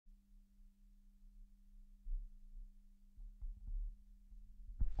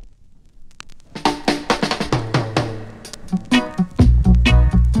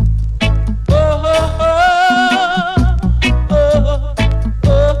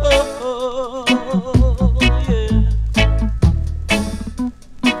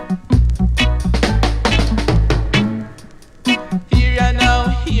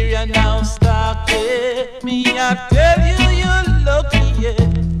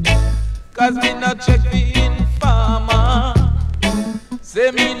Cause me not check the informer.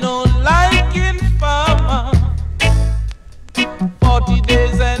 Say me no like informer. 40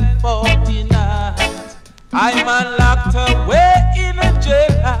 days and 40 nights I'm locked away in a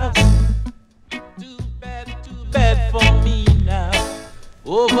jailhouse. Too bad for me now.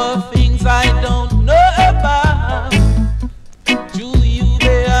 Over things I don't know about. To you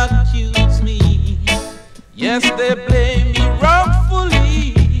they accuse me. Yes, they blame me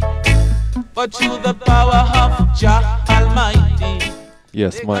wrongfully. But you the power of Jah Almighty.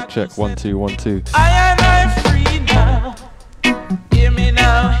 Yes, mic check, 1 2 1 2. I'm free now. Hear me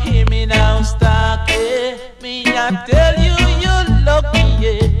now, Starkey. Me I tell you, you lucky,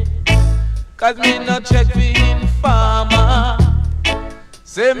 yeah. Cause me no check the informer.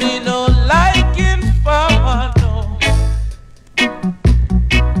 Say me no like informer, no.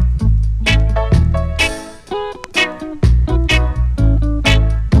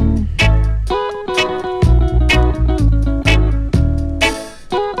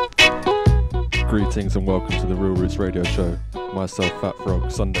 Greetings and welcome to the Real Roots Radio Show. Myself, Fat Frog,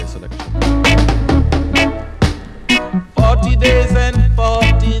 Sunday Selection. 40 days and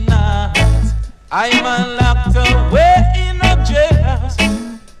 40 nights I'm locked away in a jailhouse.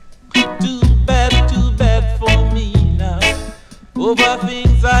 Too bad for me now. Over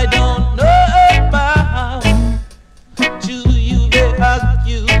things I don't know about. To you they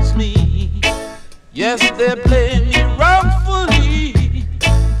accuse me. Yes, they blame me wrongfully.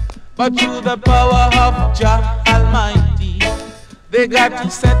 But to the power of Jah Almighty, they got to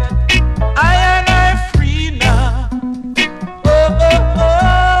set I free now. Oh, oh, oh,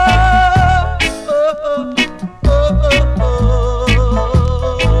 oh, oh, oh, oh,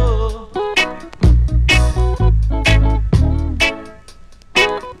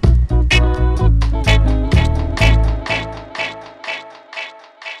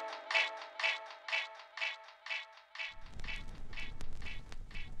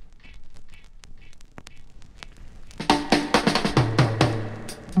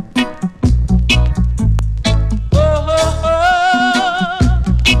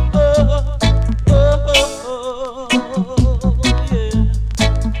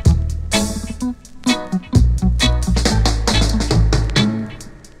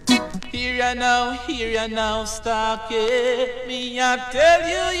 Hear ya now, Starkey. Me I tell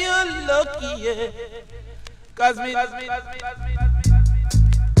you, you lucky, yeah. Cause me.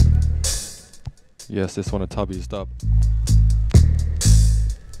 Yes, this one a Tubby's dub.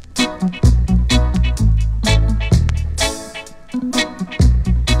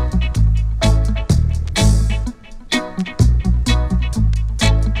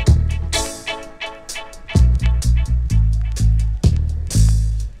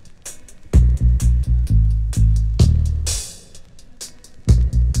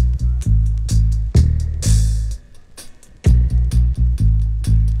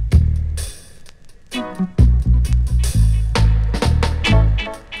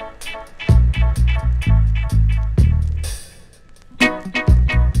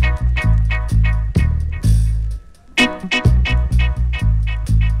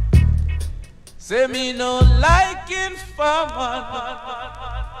 Say me no like informer.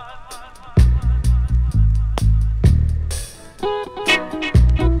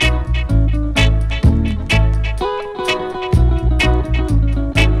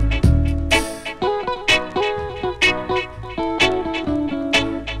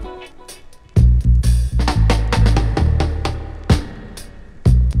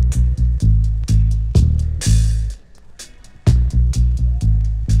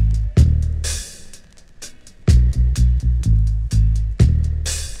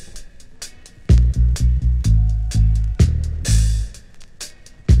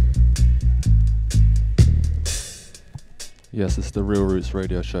 Yes, it's the Real Roots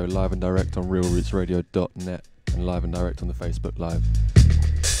Radio Show, live and direct on realrootsradio.net and live and direct on the Facebook Live.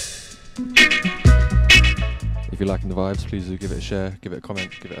 If you're liking the vibes, please do give it a share, give it a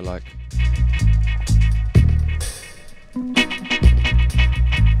comment, give it a like.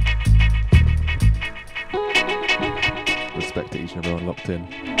 Respect to each and everyone locked in.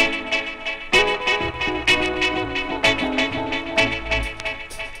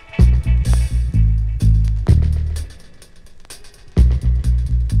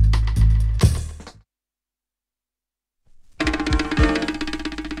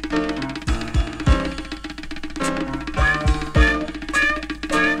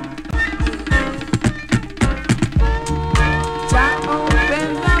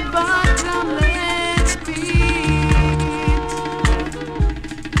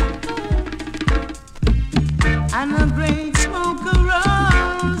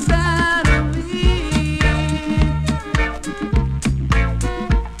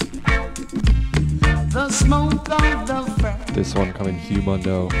 This one coming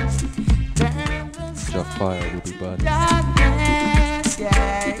Humando. Your fire will be burning.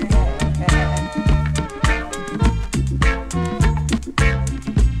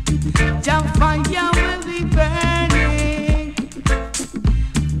 Your fire will be burning.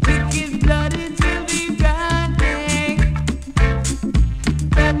 Wicked blood it will be burning.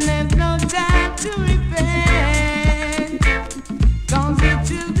 But there's no time to repent. 'Cause it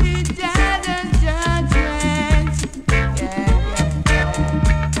will be dead and judgment.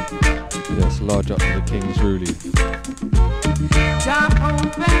 Yes, large up to the King's Ruling. Jah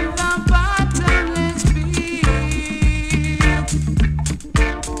open the bottomless pit.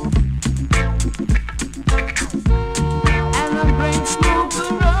 And the brain smoke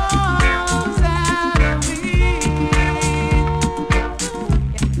arose out of it.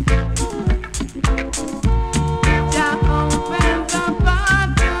 Jah open the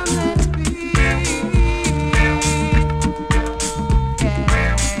bottomless pit.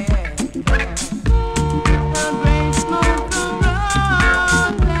 The brain smoke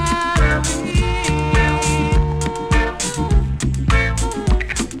arose out of it.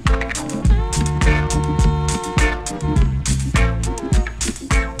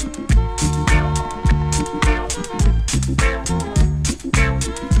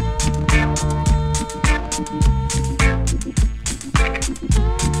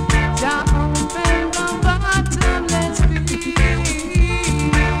 Jah open the bottomless pit.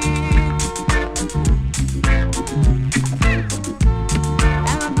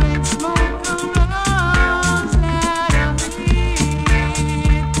 And the brain smoke arose out of it.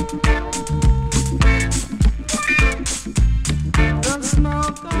 The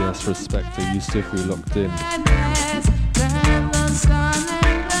smoke Yes, respect to Yusuf who locked in. madness, turn the sun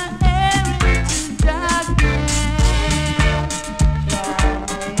and the air into darkness.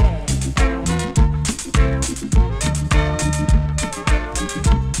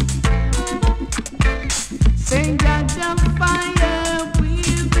 Say that the fire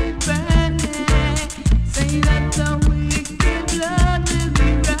will be burning. Say that the wicked blood will be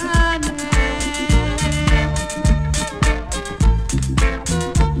running.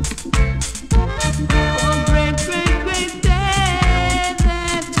 Oh, great, great, great day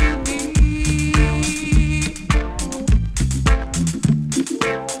that to be.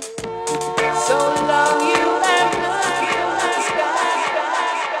 So long you have looked in the sky.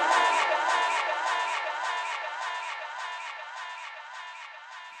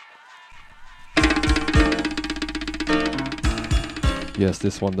 Yes,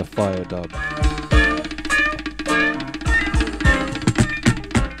 this one, the fire dub.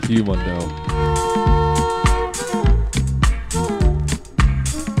 Humando.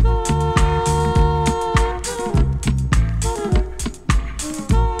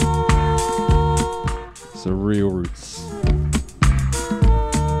 It's the Real Roots.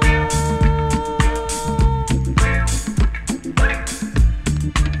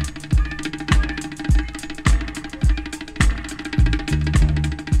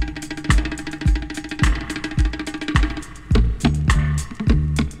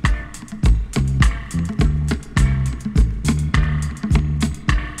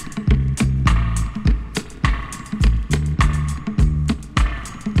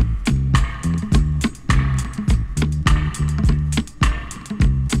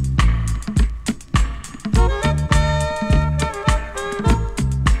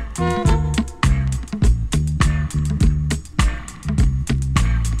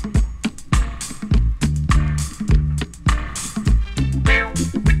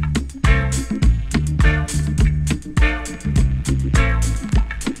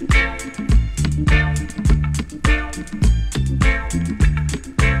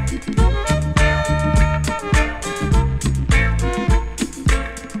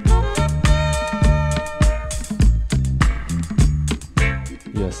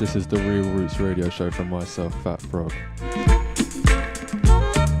 This is the Real Roots radio show from myself, Fat Frog.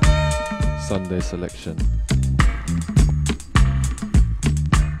 Sunday selection.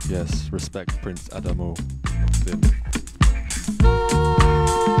 Yes, respect Prince Adamo.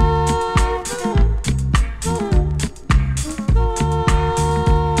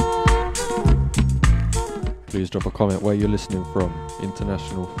 Please drop a comment where you're listening from.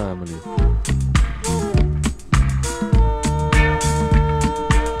 International family.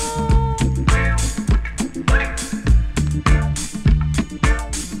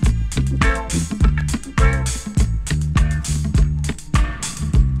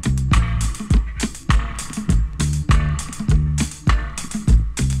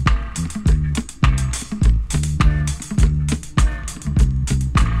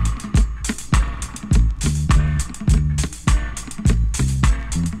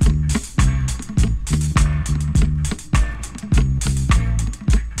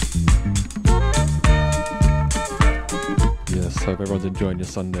 Hope everyone's enjoying your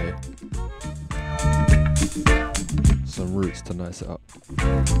Sunday. Some roots to nice it up.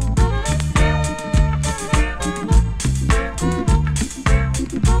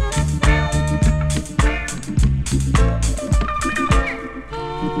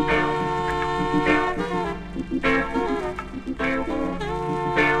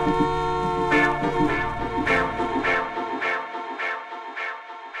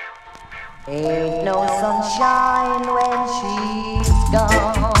 Ain't no sunshine when she's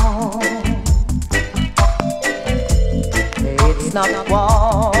gone. It's not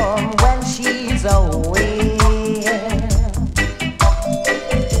warm when she's away.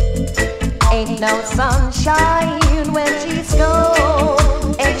 Ain't no sunshine when she's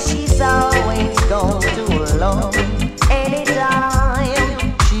gone, and she's always gone too long.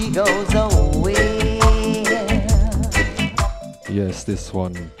 Anytime she goes away. Yes, this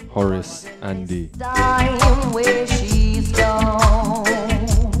one, Horace Andy. Time where she's gone,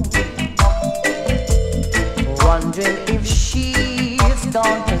 wondering if she's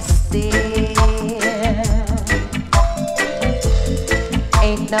going to stay.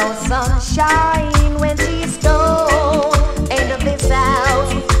 Ain't no sunshine when she's gone, and this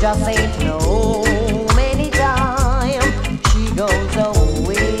house just ain't no many time she goes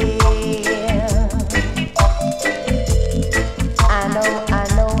away. I know, I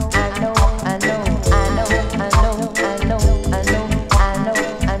know, I know, I know, I know, I know, I know, I know, I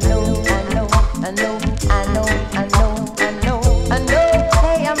know, I know, I know, I know, I know, I know, I know, I know.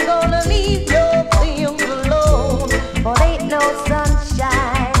 Hey, I'm gonna leave your things alone, but ain't no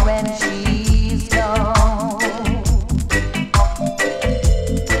sunshine when she's gone.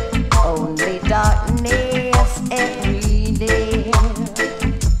 Only darkness every day.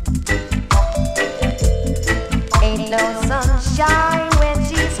 Ain't no sunshine when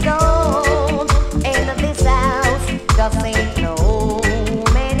she's gone, and this house just ain't no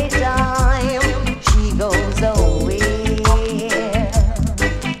many time she goes away.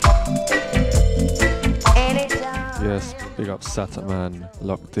 Anytime. Yes, big up Saturn Man,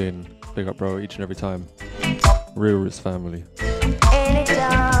 locked in. Big up, bro, each and every time. Real Roots family.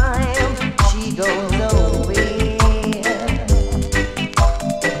 Anytime she goes away.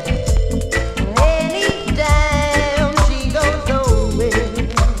 Anytime she goes away.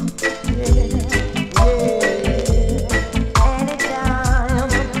 Anytime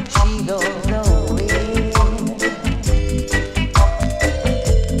she goes away.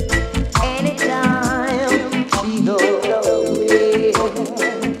 Anytime she goes away.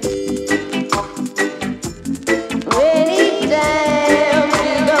 Anytime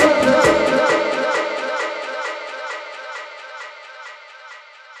she goes away.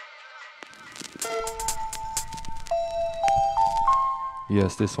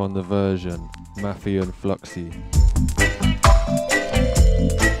 Yes, this one, the version, Maffy and Fluxy.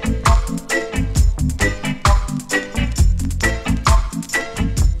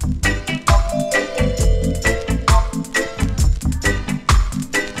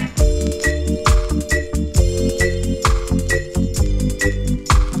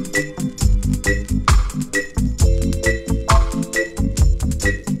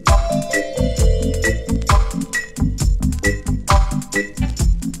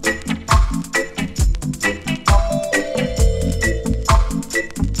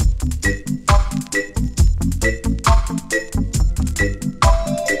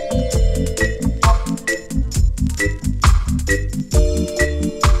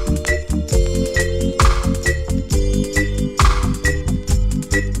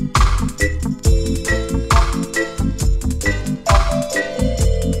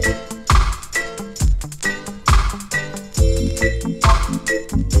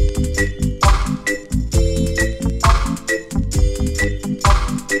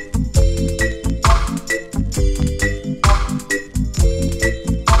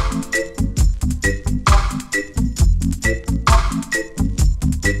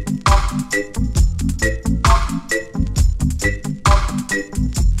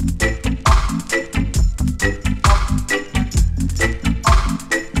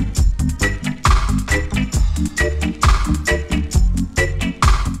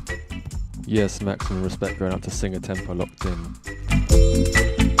 Yes, maximum respect going up to Singer Tempo, locked in.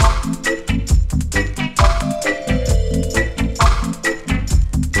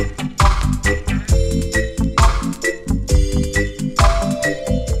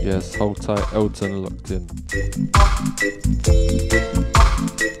 Yes, hold tight, Elton, locked in.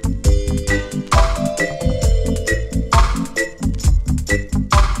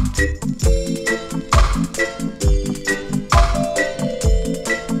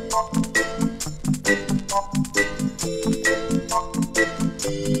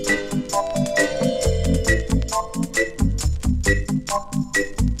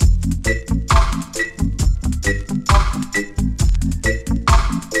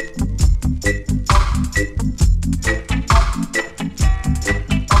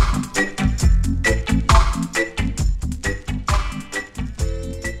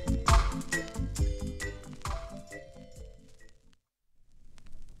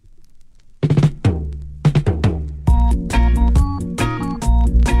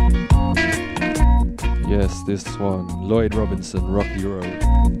 Yes, this one, Lloyd Robinson, Rocky Road.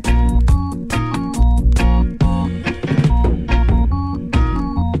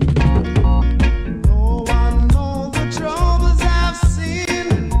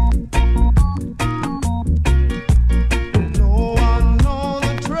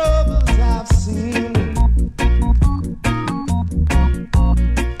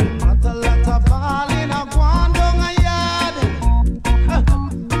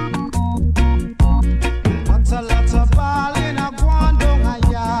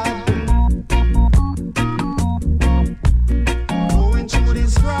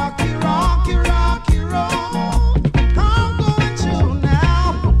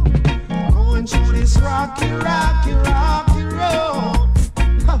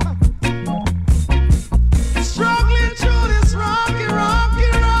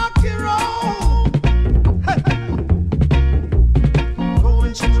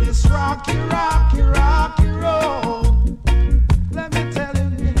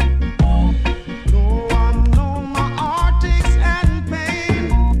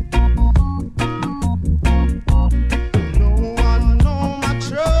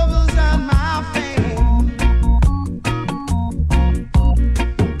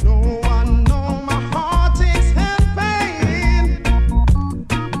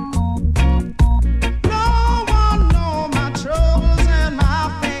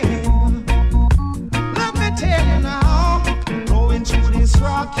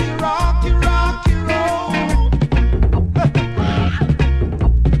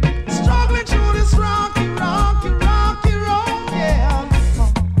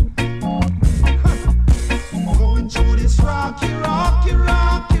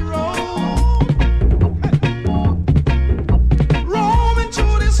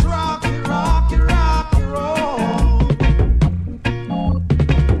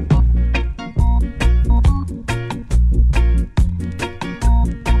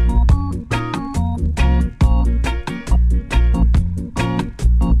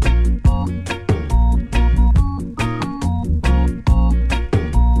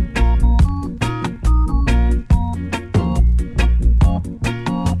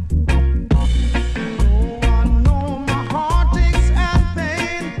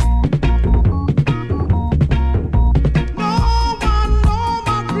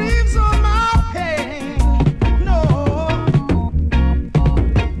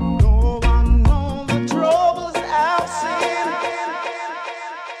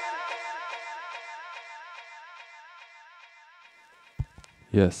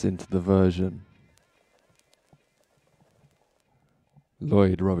 Yes, into the version.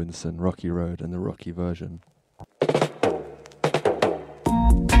 Lloyd Robinson, Rocky Road, and the Rocky version.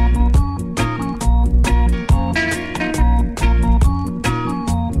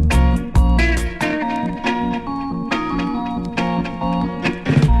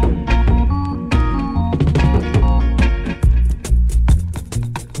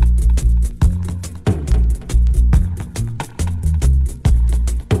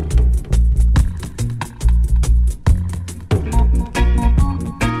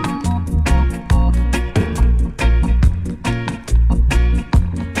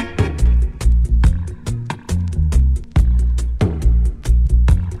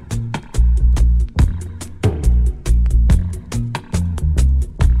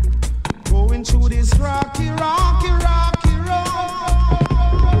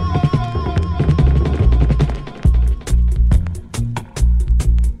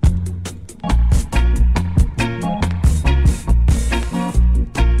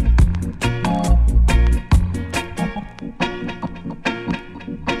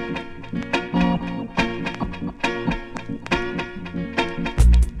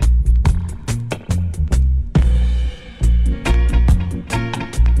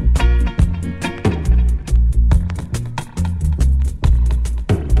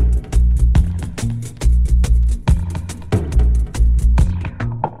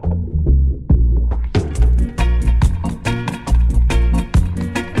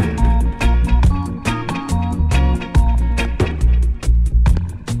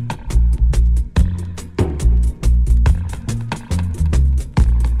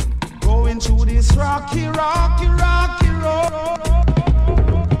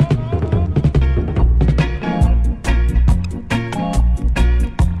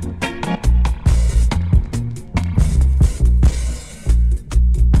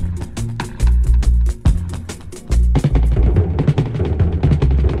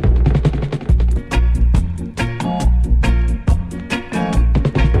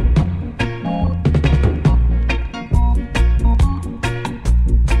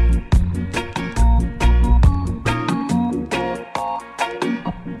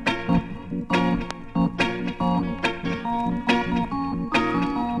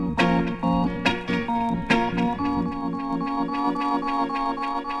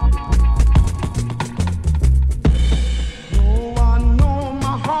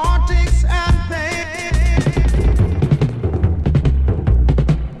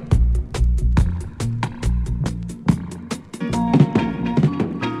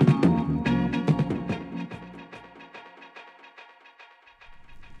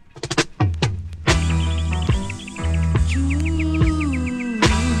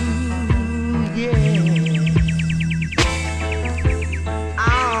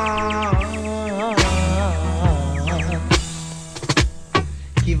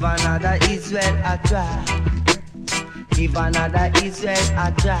 Israel a try. Give another Israel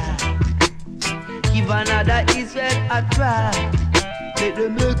a try. Give another Israel a try. Let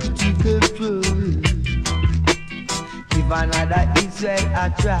them make it if them try. Give another Israel a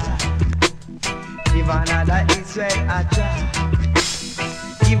try. Give another Israel a try.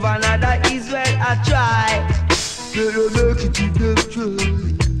 Give another Israel a try. Let them make it if them try.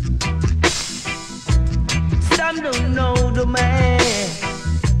 Some don't know the man.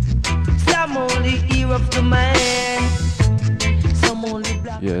 Some only hear of the man. Some only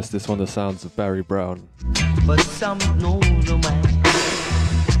black. Yes, this one the sounds of Barry Brown. But some know the man.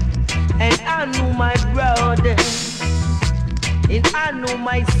 And I know my brother. And I know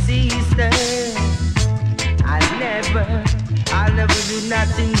my sister. I'll never do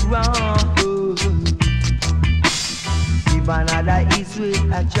nothing wrong. Give another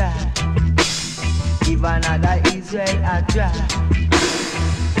Israel a try. Give another Israel a try.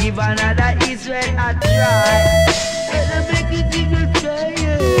 Give another Israel a try. Let them make it in the try.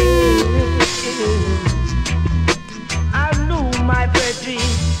 I know my brethren.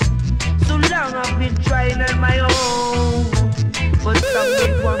 So long I've been trying on my own. But some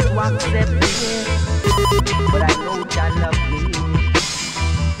don't want to accept me. But I know God love me.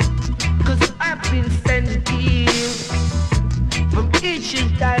 Cause I've been sent here from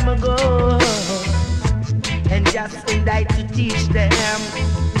ancient time ago. And just died to teach them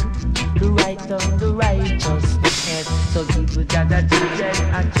the right of the righteousness. So give each other children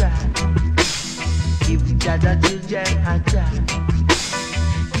a try. Give each other children a try.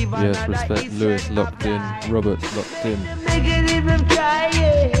 Yes, respect Lewis locked in, Roberts locked in.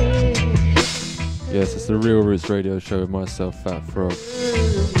 Yes, it's the Real Roots Radio Show with myself, Fat Frog.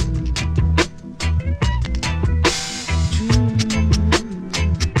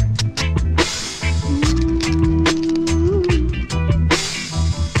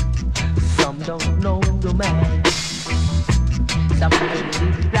 Some don't know the man. Some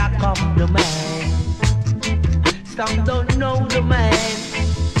only black of the man. Some don't know the man.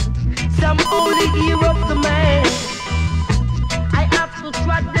 Some only hear of the man. I have to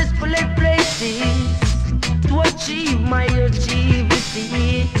trot desperate places to achieve my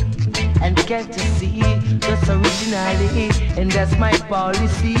achievement. And get to see just originally, and that's my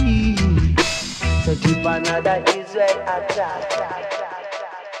policy. So give another Israel a try.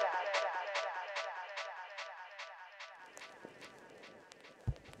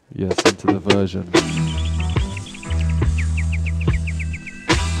 Yes, into the version.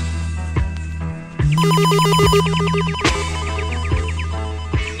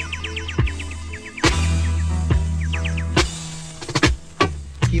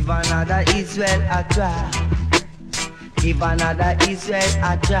 Give another Israel a try. Give another Israel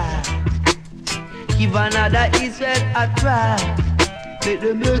a try. Give another Israel a try. Let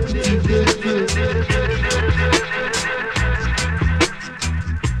them make it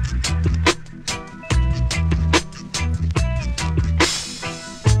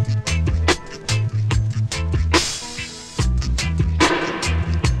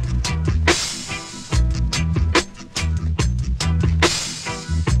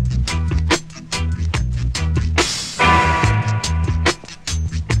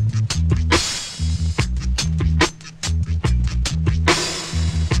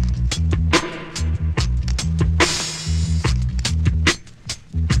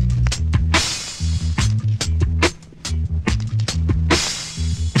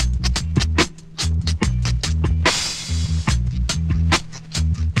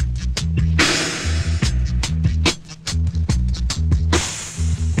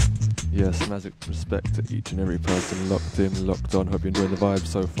respect to each and every person locked in, locked on. Hope you're enjoying the vibe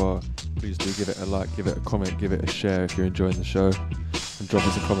so far. Please do give it a like, give it a comment, give it a share if you're enjoying the show. And drop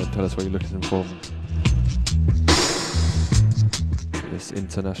us a comment, tell us what you're looking for. This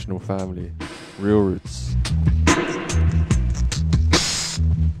international family, Real Roots.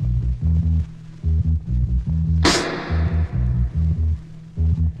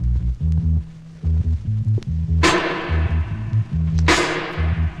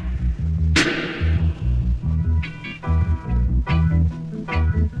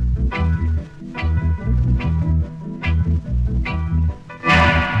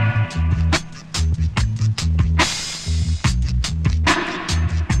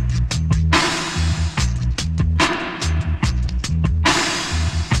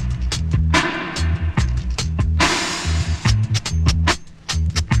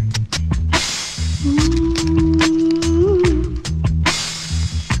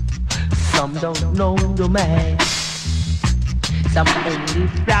 don't know the man. Some only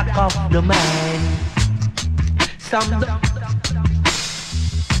black off the man. Some don't.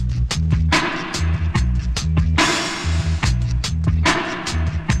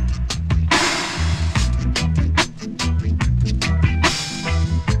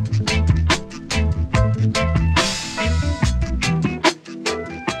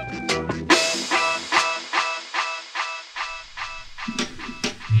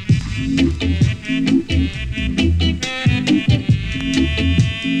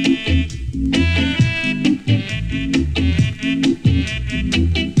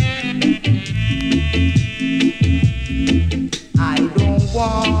 I don't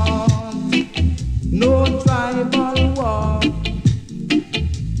want no tribal war.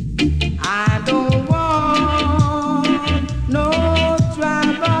 I don't want no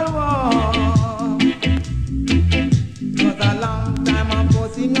tribal war. 'Cause a long time I'm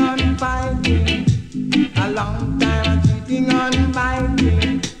forcing on fighting, a long time I'm cheating on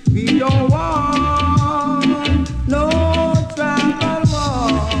fighting. We don't want no tribal war.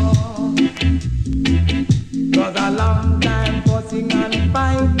 'Cause a long time forcing and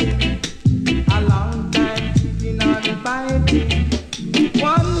fighting, a long time cheating and fighting.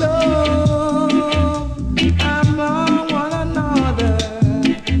 One love among one another.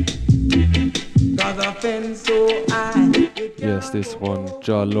 'Cause a fence so high. Yes, this one,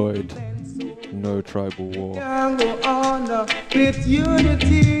 Ja Lloyd, No Tribal War. Can go on with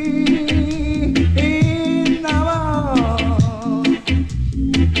unity in our heart.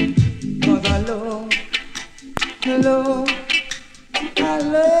 'Cause I love, hello, I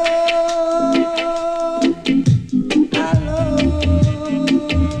love,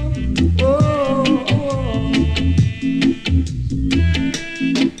 oh, oh.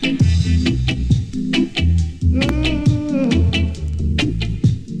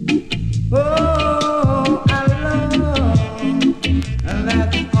 Oh, I love, and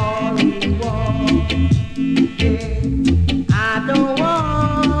that's all we want. Yeah. I don't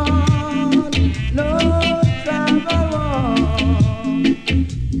want no travel war.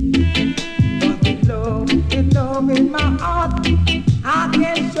 But with love in my heart, I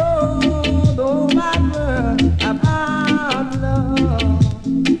can show the wide world about love.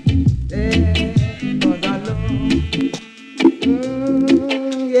 Yeah, 'cause I love.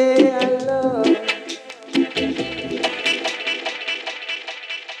 Yeah, I love.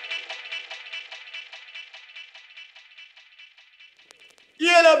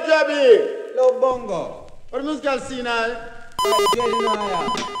 Yeah, love Jabby. Love Bongo. What musical scene I?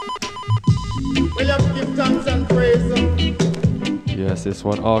 Will you have to give thanks and praise? Yes, this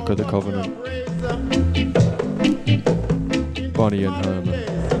one, Ark of the Covenant, Bonnie and Herman.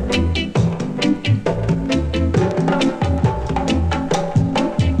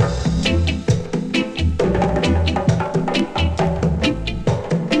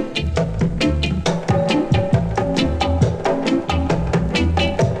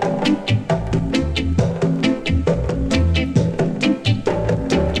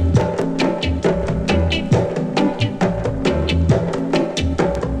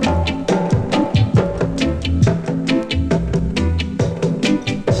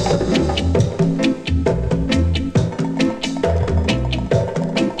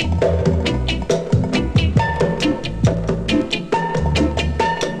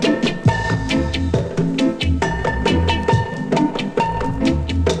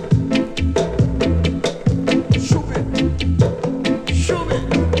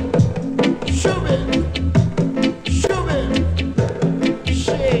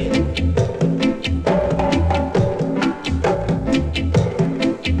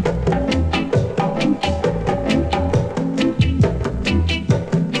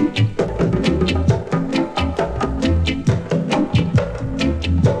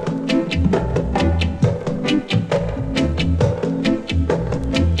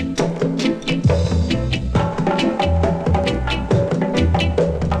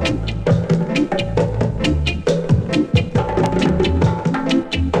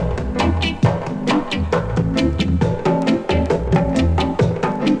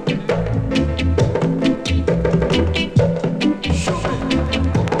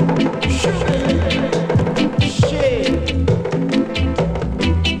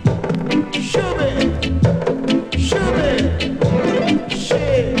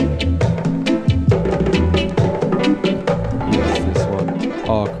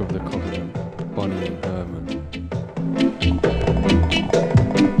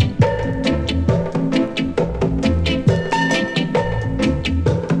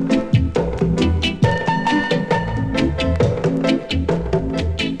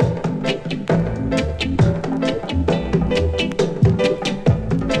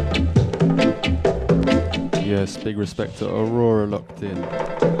 Yes, big respect to Aurora locked in.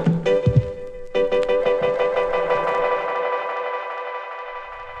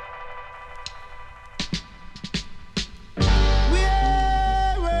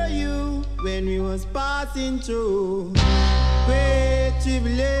 Where were you when we was passing through great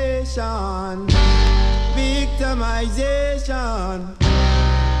tribulation, victimization?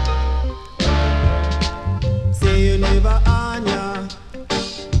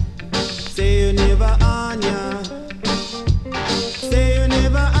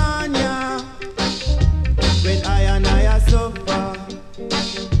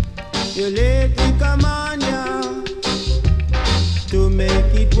 You lately come on ya to make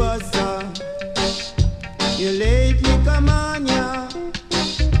it worse. You lately come on ya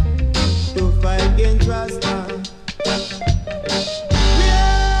to fight against Rasta.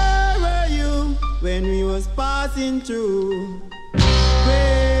 Where were you when we was passing through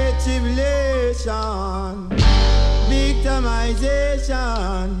great tribulation,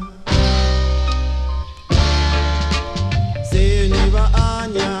 victimization? Say you never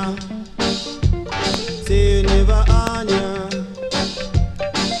on ya. Say you never on ya.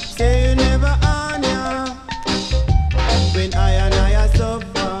 Say you never on ya. When I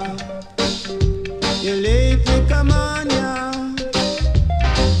suffer, you lately come on ya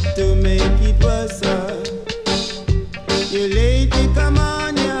to make it worse. You lately come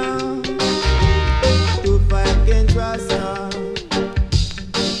on ya to fight against Rasta.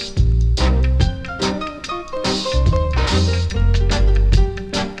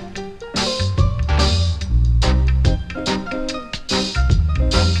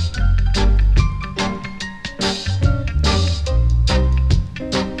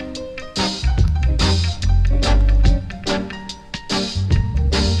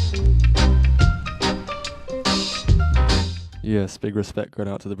 Yes, big respect going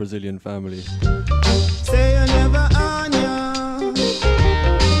out to the Brazilian family. Say you never on ya.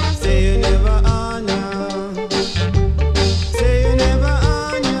 Say you never on ya. Say you never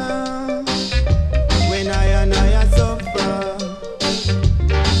on ya. When I suffer,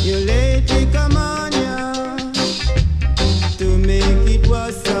 you lately come on ya to make it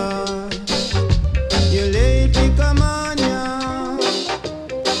worse. You lately come on ya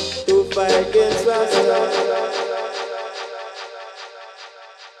to fight against Rasta.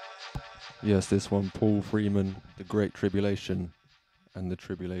 Yes, this one, Paul Freeman, The Great Tribulation and the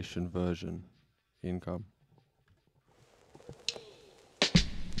Tribulation version. Income.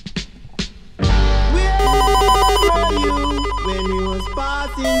 Where were you when we was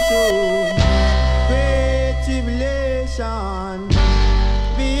passing through great tribulation,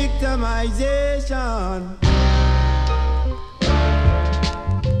 victimization?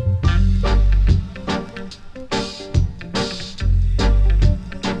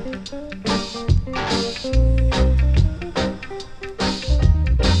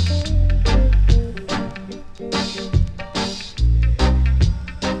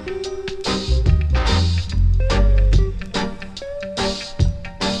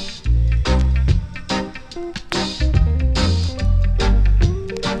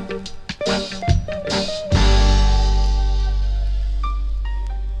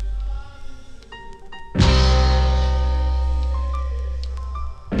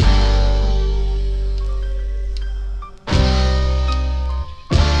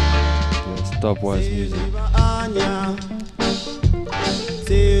 Dubwise music.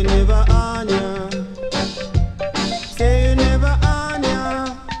 Say you never on ya. Say you never on ya.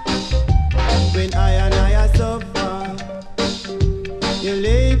 When I suffer, you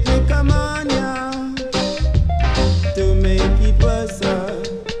lately come on ya to make it worse.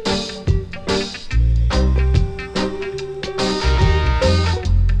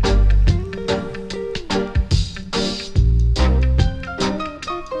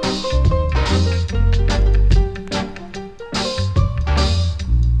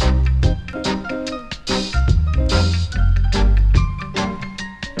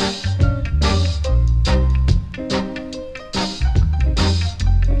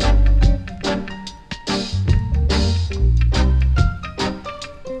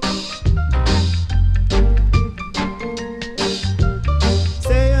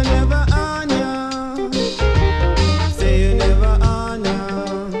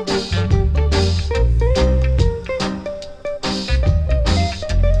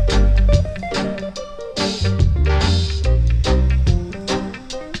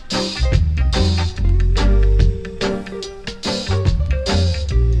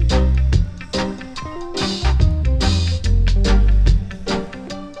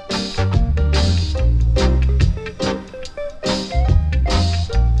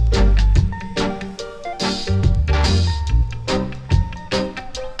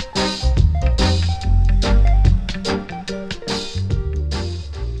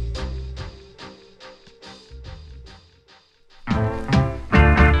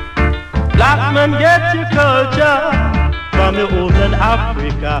 Black man, get your culture from the olden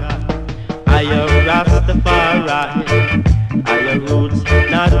Africa. I am Rastafari, I am roots,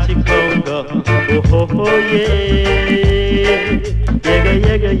 not Chikongo. Oh, ho, ho, yeah. Yeah,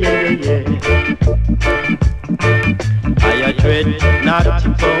 yeah, yeah. I am dread, not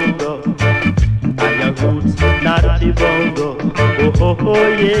Chikongo. I am roots, not Chikongo. Oh, oh, oh,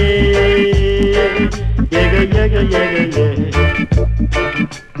 yeah. Yeah, yeah, yeah, yeah, yeah.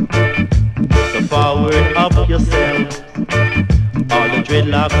 So forward up yourself. All the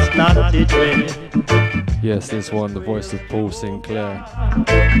dreadlocks not the dread. Yes, this one, the voice of Paul Sinclair.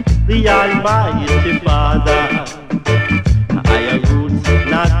 The Almighty Father. I roots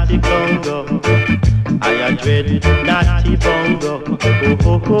not the Congo. I dread not the bongo. Oh,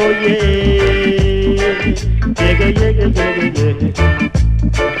 oh, oh, yeah. Yeah, yeah, yeah, yeah, yeah.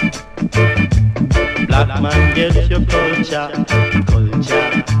 Black man, get your culture.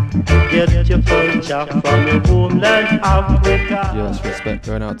 Get your culture from your homeland, Africa. Yes, respect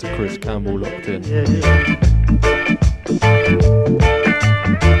going out to Chris Campbell locked in.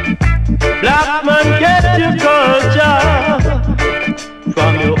 Black man, get your culture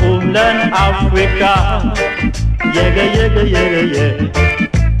from your homeland, Africa. Yeah, yeah, yeah, yeah.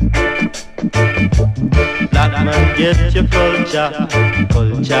 Black man, get your culture.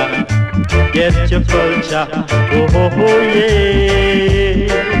 Get your culture. Oh, oh, oh, yeah.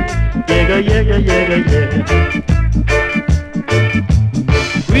 Yeah, yeah, yeah, yeah, yeah.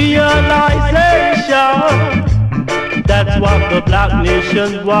 Realization, that's what the black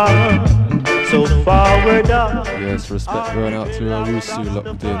nation wants. So forward up. Yes, respect going out to Owusu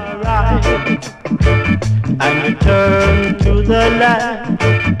locked in. And return to the land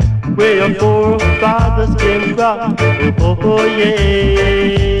where your forefathers came from. Oh, oh, oh, yeah.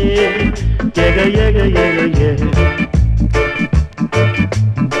 Yeah, yeah, yeah, yeah, yeah.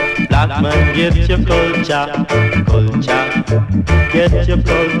 Black man, get your culture. Get your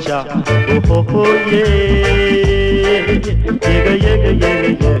culture. Oh, oh, oh, yeah. Yeah, yeah, yeah,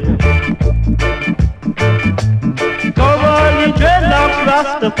 yeah. Come on, you dreadlocks,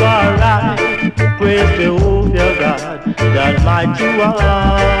 Rastafari. Praise Jehovah God, the mighty one.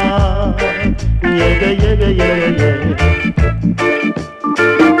 Yeah, yeah, yeah, yeah, yeah.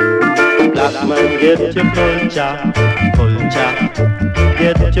 Black man, get your culture.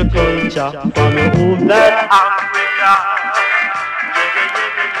 Get your culture from your homeland, Africa.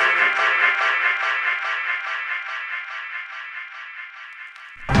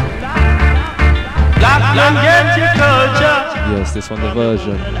 Black man, get your culture. Yes, this one, the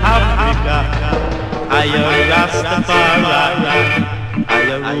version. Africa, I am Rastafari. I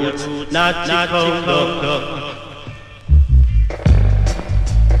am roots, not Congo.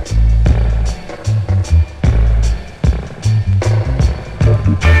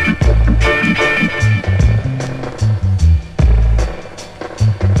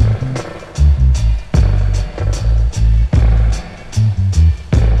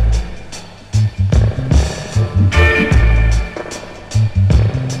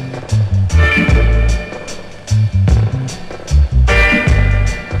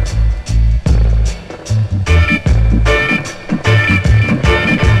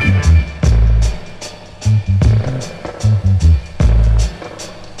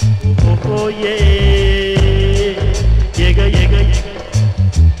 Oh yeah, yeah, yeah.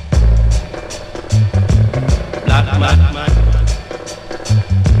 Black man.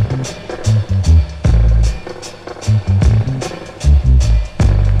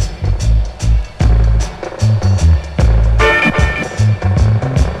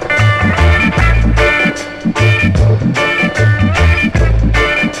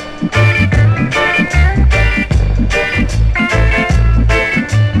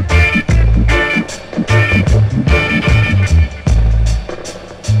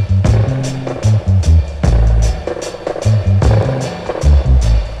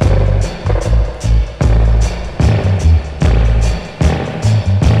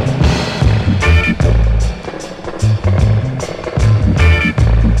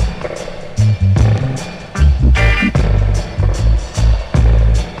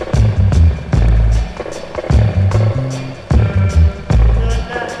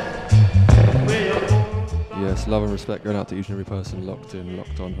 Love and respect going out to each and every person locked in,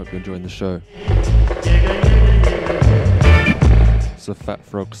 locked on. Hope you're enjoying the show. It's a Fat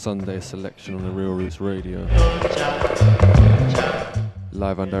Frog Sunday selection on the Real Roots Radio.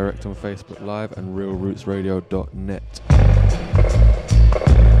 Live and direct on Facebook Live and realrootsradio.net.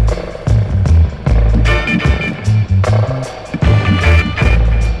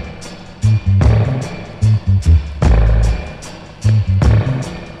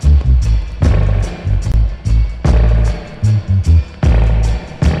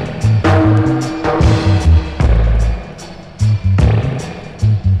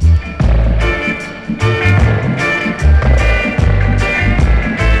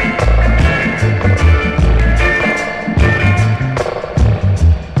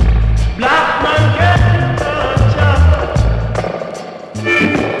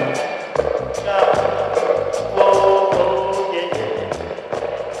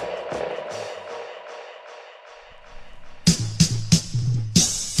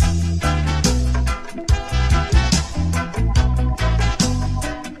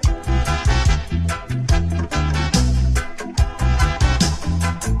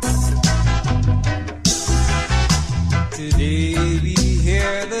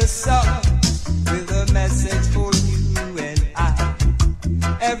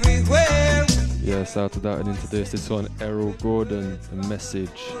 Yes, out of that and into this. This one, Errol Gordon, The Message.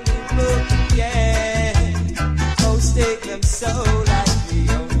 Yeah, most take them so lightly,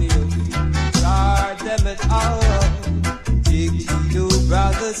 only regard them at all. Take heed, oh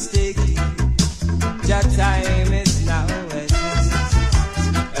brothers, take heed. Your time is now at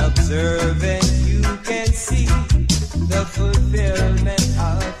hand. Observe and you can see the fulfillment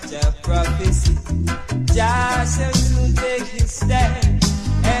of the prophecy. Jah shall soon take his stand,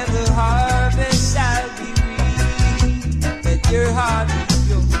 and the harvest shall be reaped. Let your heart be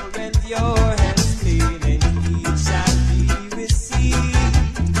pure and your hands clean, and he shall be received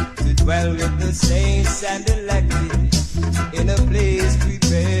to dwell with the saints and elected in a place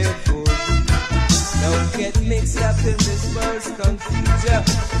prepared for you. Don't get mixed up in this world's confusion.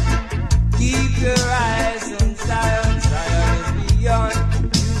 Keep your eyes on Zion. Zion is beyond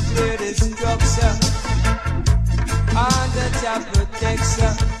nuclear destruction. Under your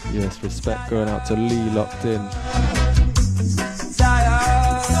protection. Yes, respect going out to Lee, locked in. Zion.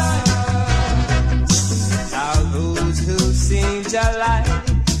 Now those who sing your life,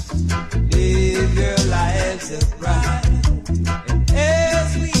 live your lives upright. And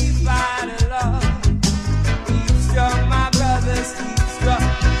as we fight along, keep strong, my brothers, keep strong.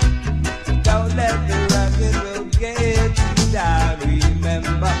 Don't let the rocket will get you down.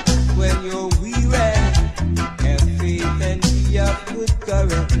 Remember, when you're weary, have faith and be of good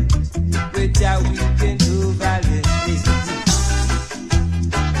courage. With that we can do valiantly.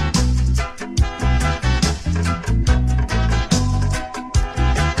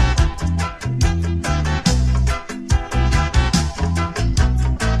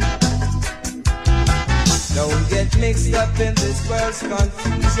 Don't get mixed up in this world's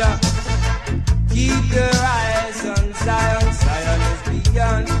confusion. Keep your eyes on Zion. Zion is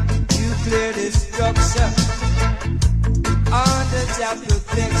beyond nuclear destruction. Under your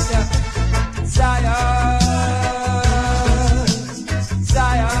protection. Zion.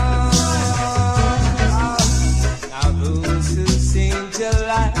 Zion. Now those who sing your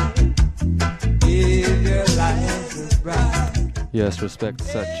life, live your lives bright. Yes, respect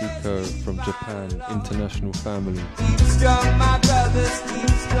Sachiko from Japan, international family. Keep strong, my brothers, keep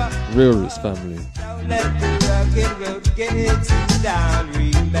strong. Real roots family. Don't let the rugged road get you down.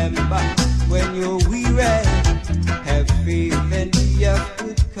 Remember, when you're weary, have faith and be of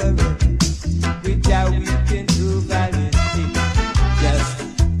good courage. With that we can do valiantly. Just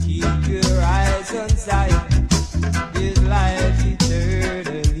keep your eyes on Zion. His life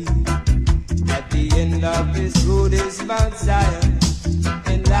eternally. At the end of this road is Mount Zion,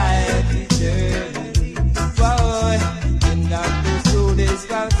 and life eternally. Boy, end of this road is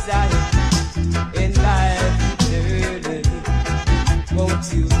Mount Zion, and life eternally.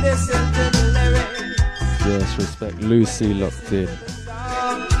 Won't you listen to the lyrics? Yes, respect Lucy, locked in.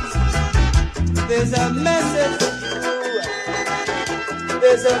 There's a message for you.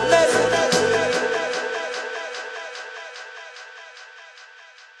 There's a message for you.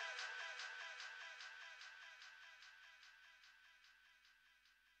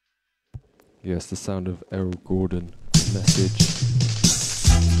 Yes, the sound of Errol Gordon, Message,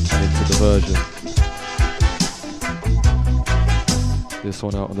 and into the version. This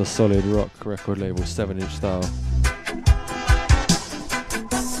one out on the Solid Rock record label, 7-inch style.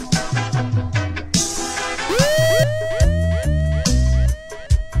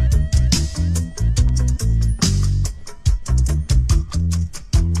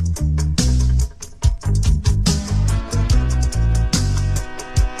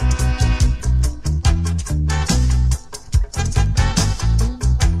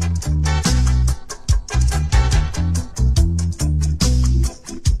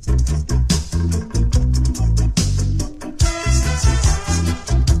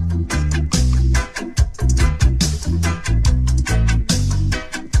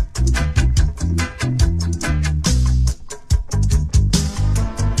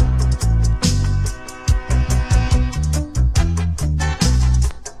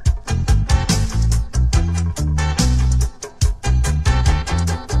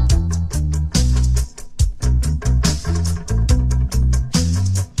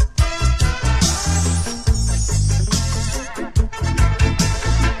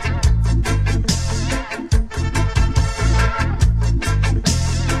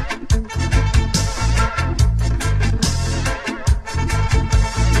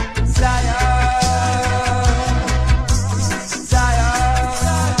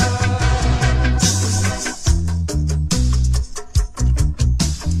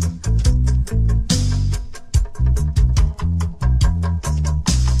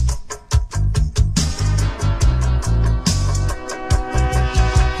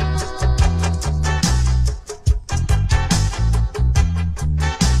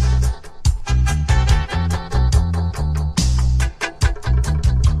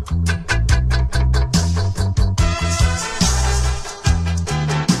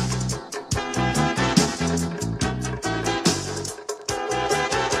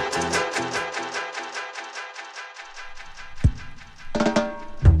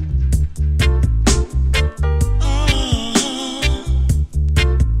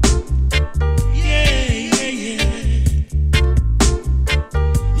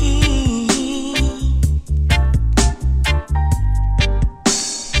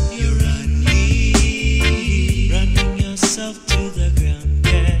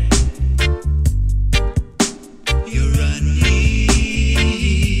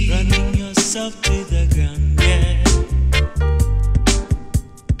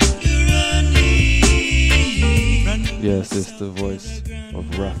 the voice of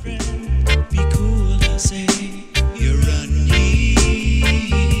Rafi. Be cool, I say. You're running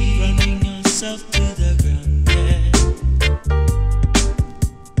yourself to the ground, yeah.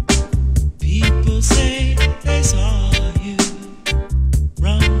 People say they saw you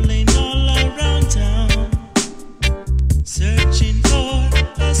rumbling all around town, searching for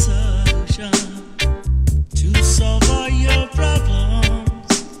a solution to solve all your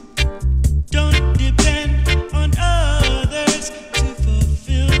problems. Don't depend on others to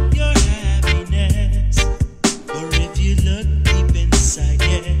fulfill your happiness. For if you look deep inside,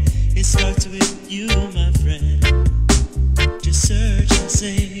 yeah, it starts with you, my friend. Just search and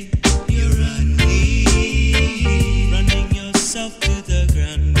say, you're running yourself to the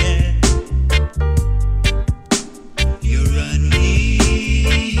ground, yeah. You're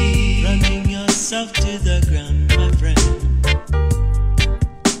running yourself to the ground, my friend.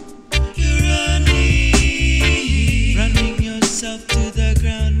 You're running yourself to the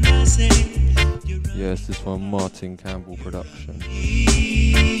ground, I say. Yes, this one, Martin Campbell production.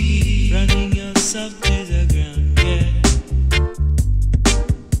 Running yourself to the ground, yeah.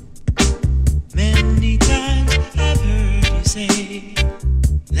 Many times I've heard you say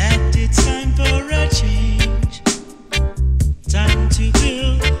that it's time for a change, time to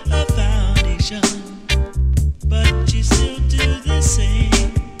build a foundation, but you still do the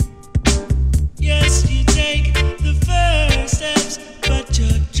same. Yes, you take the first steps, but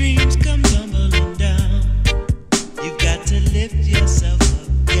your dreams come tumbling down. You've got to lift yourself up,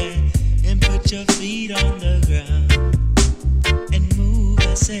 yeah, and put your feet on the ground and move,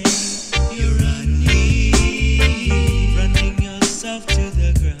 I say. You're running yourself to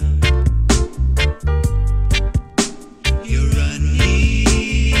the ground. You're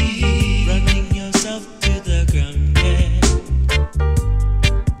running yourself to the ground, yeah.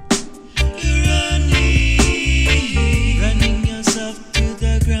 You're running yourself to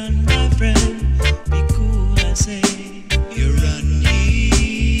the ground, my friend. Be cool, I say. You're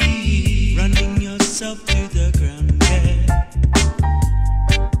running yourself to the ground, yeah.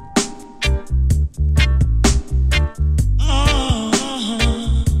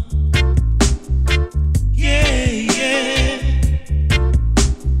 Yeah, yeah.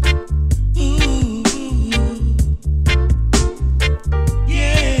 Ooh,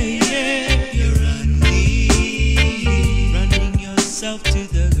 yeah, yeah. You're running yourself to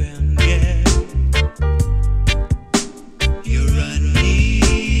the ground, yeah. You're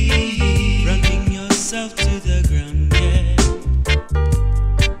running yourself to the ground, yeah.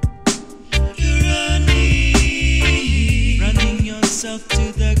 You're running yourself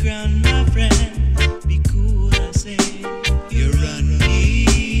to the ground, my friend. Be cool, I say. You're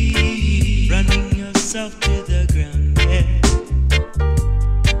running yourself to the ground, yeah.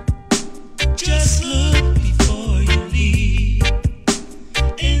 Just look before you leave,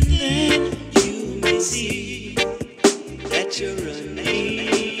 and then you may see that you're running.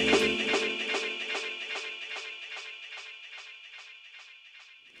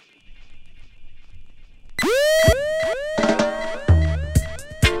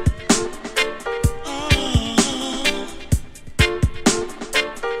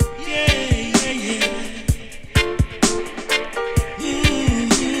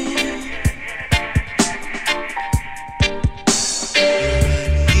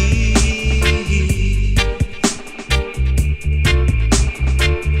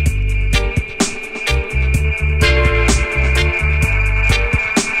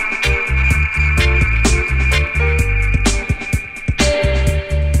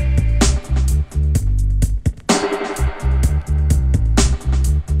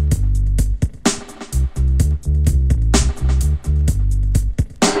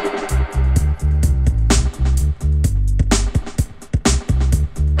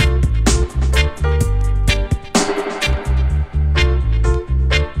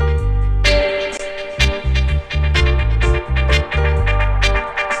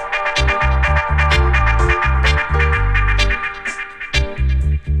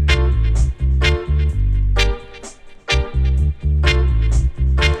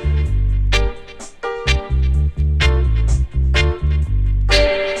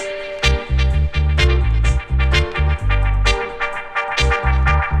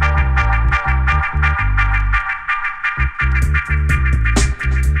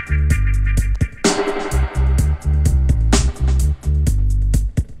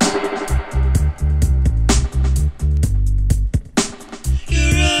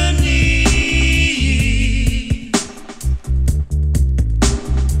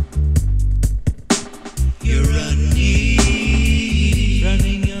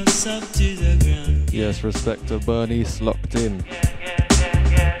 Respect to Bernice locked locked in.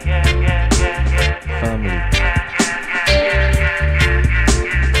 Family.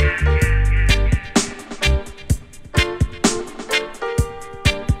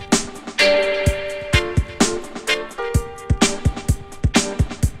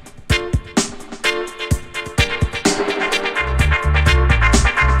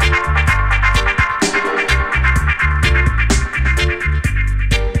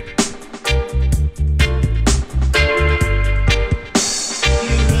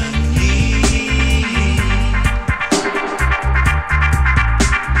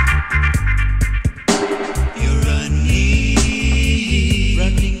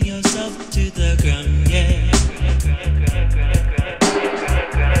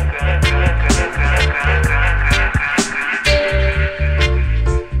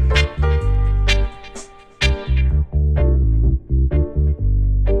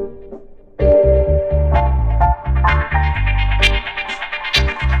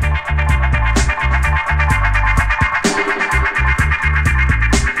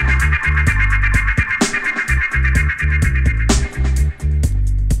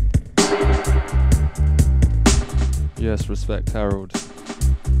 Yes, respect Harold.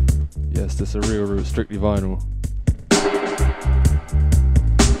 Yes, this is a real root, strictly vinyl.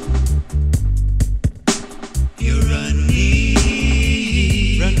 You're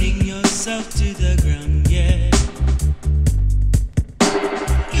running yourself to the ground, yeah.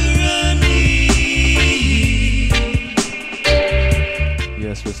 You're running.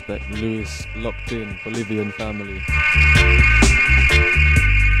 Yes, respect Lewis, locked in, Bolivian family.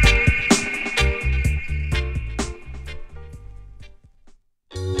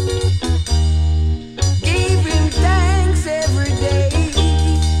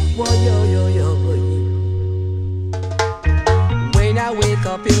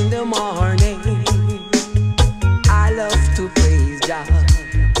 Up in the morning, I love to praise Jah.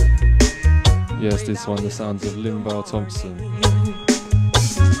 Yes, this one, the sounds of Linval Thompson.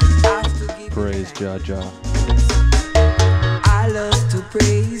 Praise Jah Jah. I love to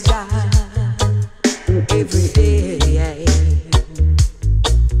praise Jah every day.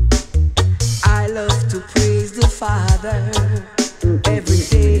 I love to praise the Father every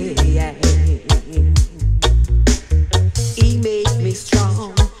day. He made me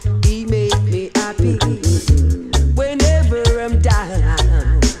strong, He made me happy. Whenever I'm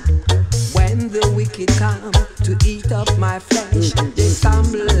down, when the wicked come to eat up my flesh, they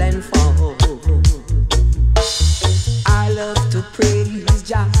stumble and fall. I love to praise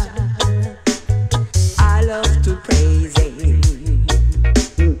Jah, I love to praise Him.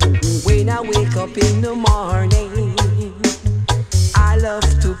 When I wake up in the morning, I love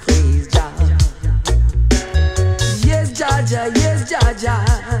to praise Jah. Yes, Jah Jah, yes, Jah Jah,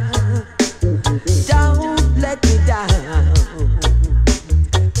 don't let me down.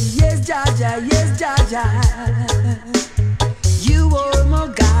 Yes, Jah Jah, yes, Jah Jah, you are my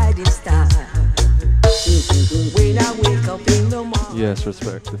guiding star. When I wake up in the morning. Yes,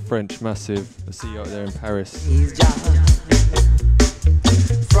 respect the French massive. I see you out there in Paris.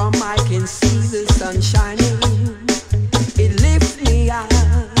 From I can see the sun shining, it lifts me up.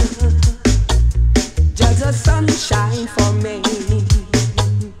 Just a sunshine for me.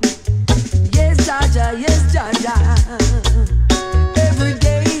 Yes, Jah Jah, yes, Jah Jah. Every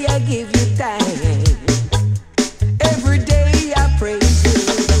day I give you thanks. Every day I praise you.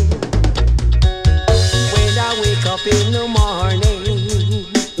 When I wake up in the morning,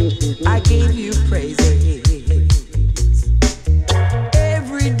 I give you praises.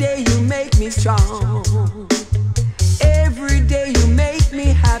 Every day you make me strong. Every day you make me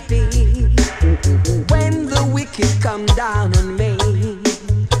happy. When the wicked come down on me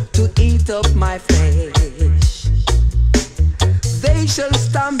to eat up my flesh, they shall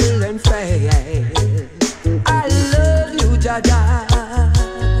stumble and fail. I love you, Jah Jah.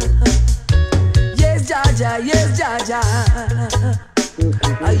 Yes, Jah Jah, yes, Jah Jah.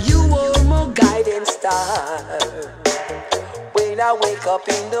 You are my guiding star. When I wake up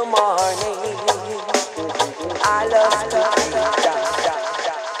in the morning, I love to praise Jah.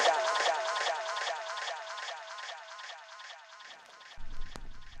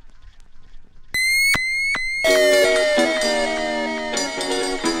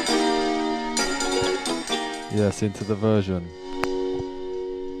 Yes, into the version.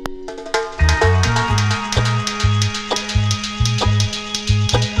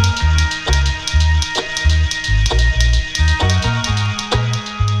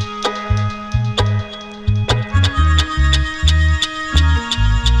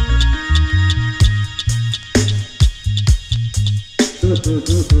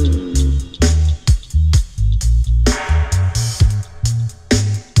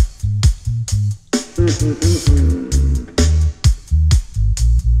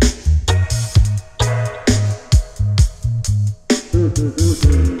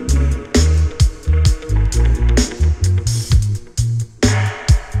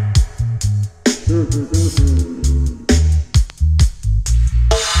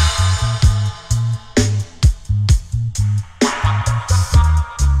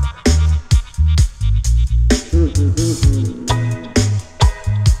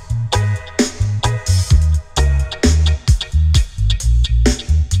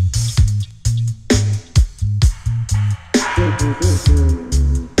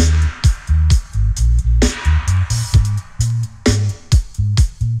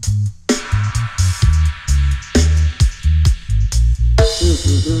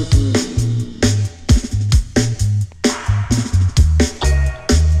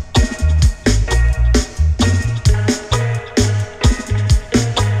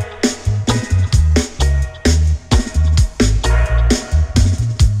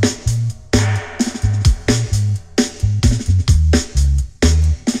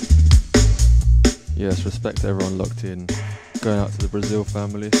 Yes, respect to everyone locked in. Going out to the Brazil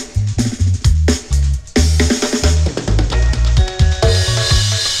family.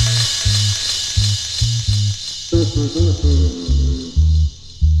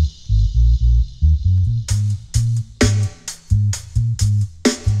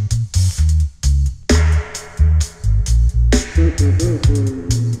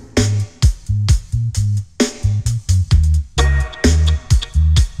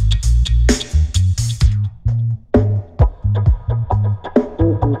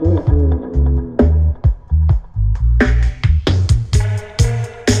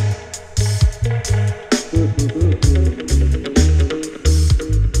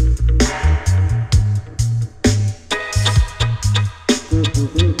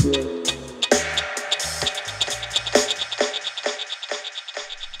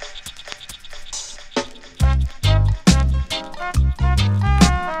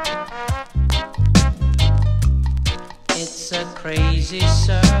 It's a crazy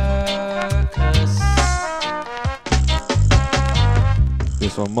circus.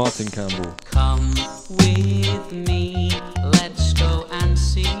 This one, Martin Campbell. Come with me, let's go and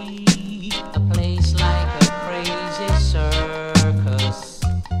see a place like a crazy circus.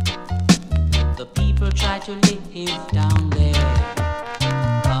 The people try to live down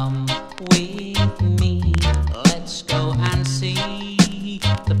there. Come with me, let's go and see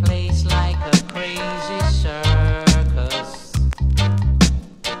the place like a crazy circus.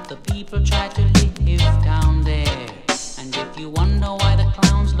 The people try to live down there. And if you wonder why the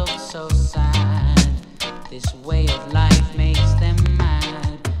clowns look so sad, this way of life makes them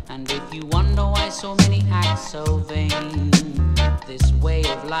mad. And if you wonder why so many act so vain, this way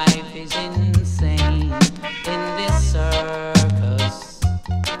of life is insane. In this circus,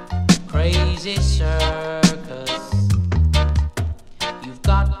 crazy circus, you've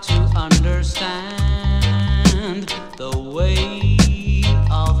got to understand the way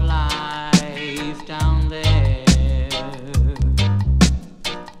of life down there.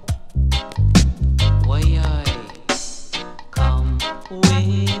 Come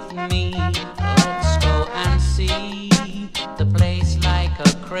with me, let's go and see the place like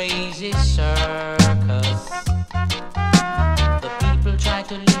a crazy circus. The people try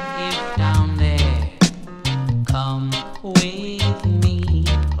to live down there. Come with me,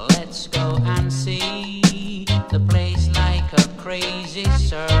 let's go and see the place like a crazy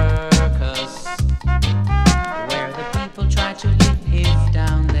circus, where the people try to live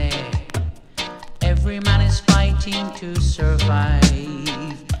down there. Every man is fighting to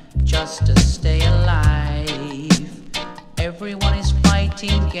survive, just to stay alive. Everyone is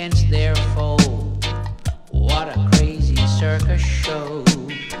fighting against their foe. What a crazy circus show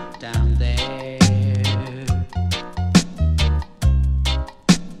down there.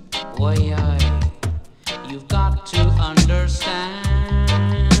 Boy, you've got to understand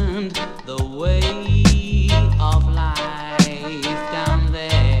the way of life down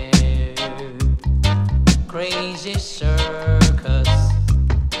there. Crazy circus.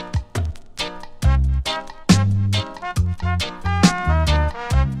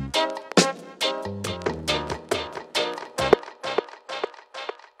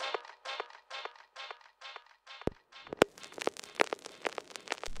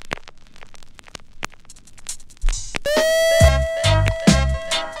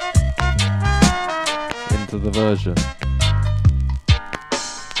 Into the version.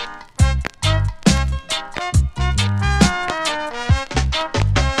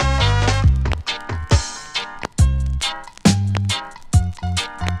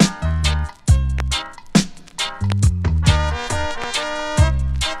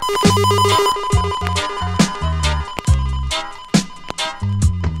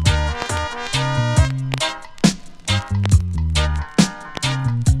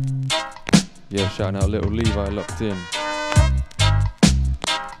 Yeah, shouting out Little Levi locked in.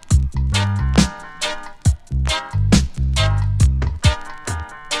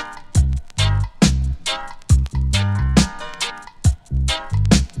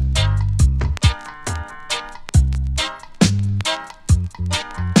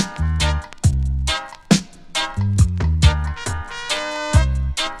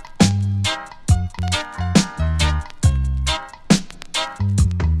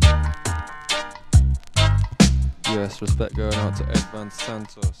 Yes, respect going out to Ed Van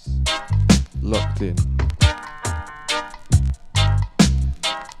Santos. Locked in.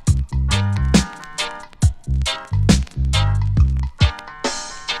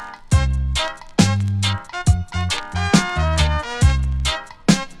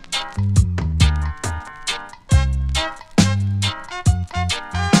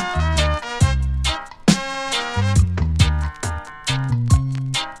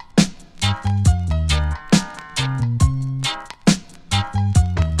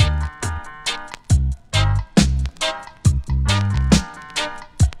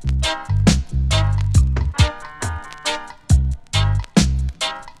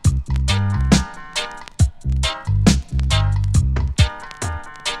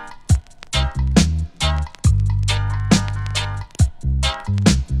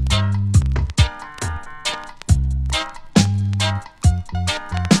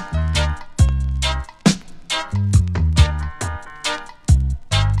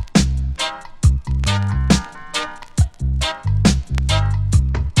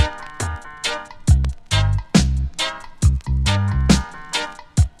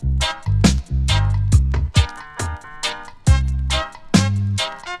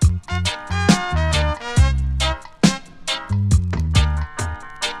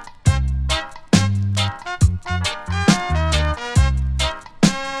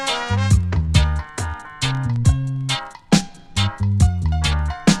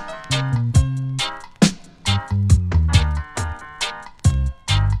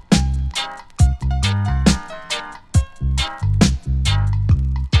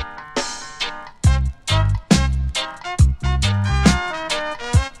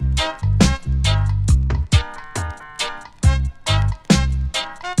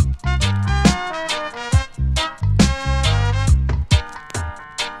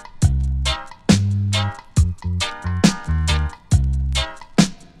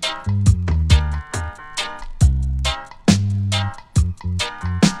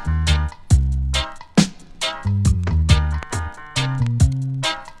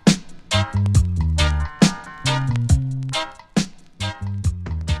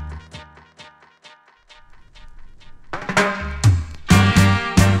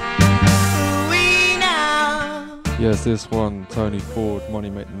 Yes, this one, Tony Ford,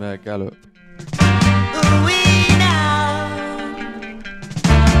 Money Make the Mare Gallop.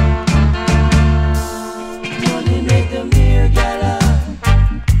 Money make the mare gallop.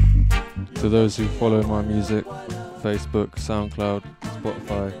 To those who follow my music, Facebook, SoundCloud,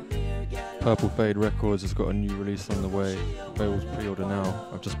 Spotify, Purple Fade Records has got a new release on the way. Available pre-order now.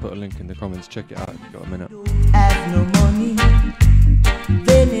 I've just put a link in the comments. Check it out if you've got a minute. Have no money,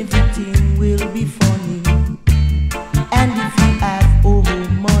 then everything will be funny. And if you have old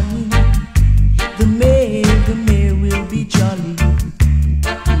money, the mare will be jolly.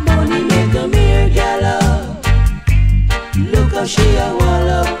 Money make the mare gallop. Look how she a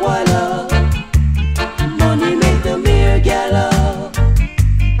wallop, wallop. Money make the mare gallop.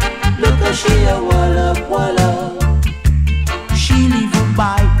 Look how she a wallop, wallop. She live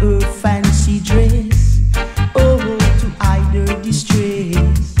by her fancy dress, oh, to hide her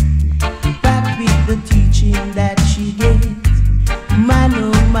distress. Back with the teaching that she gets, man,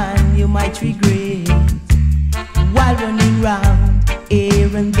 oh man, you might regret. While running round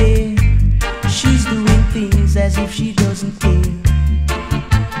here and there, she's doing things as if she doesn't care.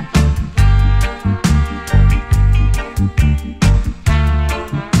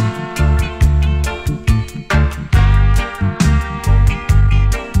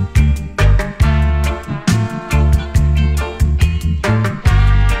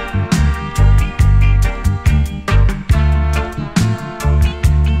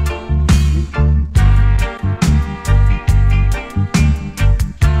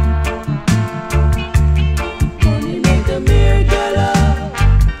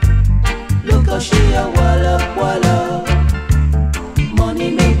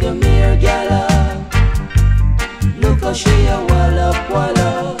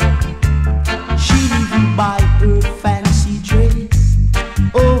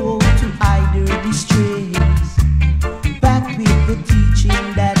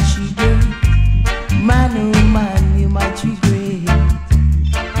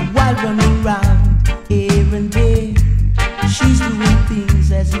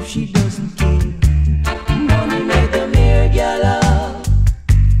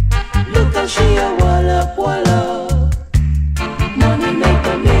 she a wallop, wallop. Money make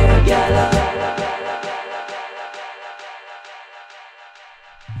a mere gallop.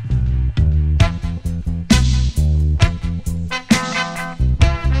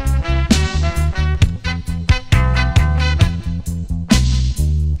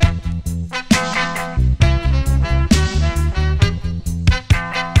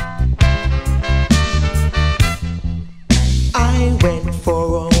 I went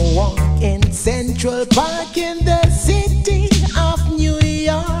for a walk in Central Park in the city of New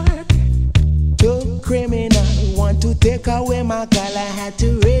York. Two criminal want to take away my girl. I had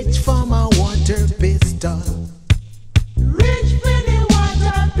to reach for my water pistol. Reach for the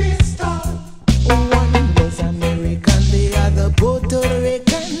water pistol. One was American, the other Puerto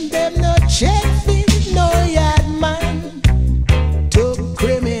Rican. Them no check feet, no yard man. Two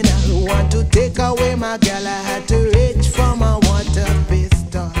criminal want to take away my girl. I had to reach for my water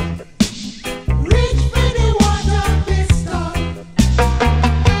pistol. Reach for the water pistol.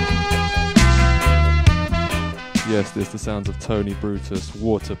 Yes, this is the sounds of Tony Brutus,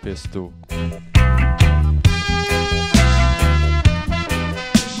 Water Pistol.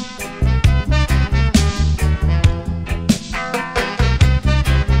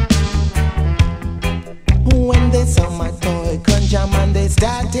 When they saw my toy conjure man, they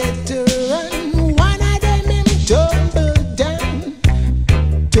started to run. One of them him tumbled down.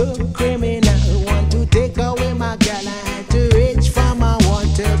 Two criminal want to take away my girl. I had to reach for my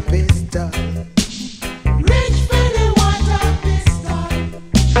water pistol. Reach for the water pistol.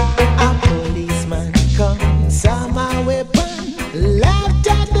 A policeman come, saw my weapon, laughed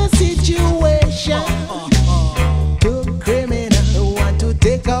at the situation. Two criminal want to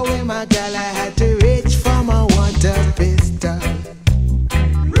take away my girl. I had to reach for my water pistol.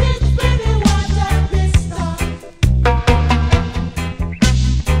 Reach for the water pistol.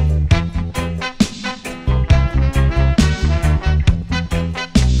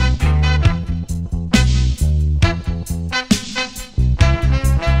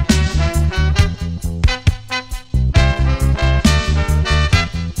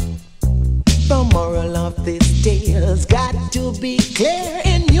 The moral of this tale's got to be clear.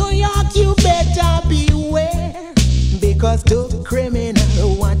 In New York, you better beware. Because two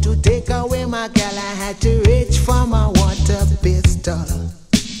criminals want to take away my girl. I had to reach for my water pistol.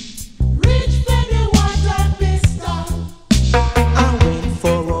 Reach for the water pistol. I went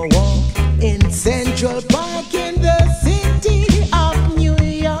for a walk in Central Park in the city of New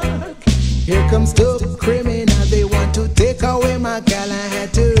York. Here comes two criminals, they want to take away my girl. I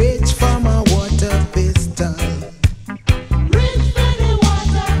had to reach for my water pistol. Reach for the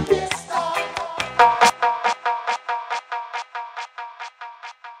water pistol.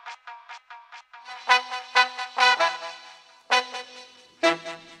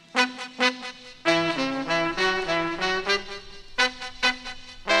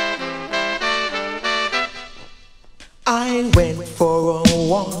 I went for a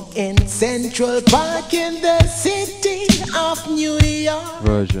walk in Central Park in the city of New York.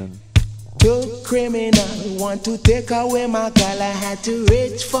 Version. Two criminals want to take away my girl. I had to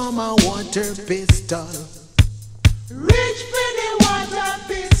reach for my water pistol. Reach for the water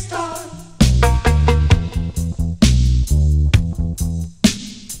pistol.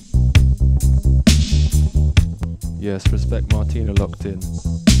 Yes, respect Martina locked in.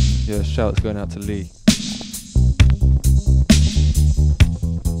 Yeah, shouts going out to Lee.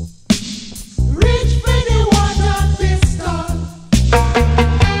 Reach for the water pistol.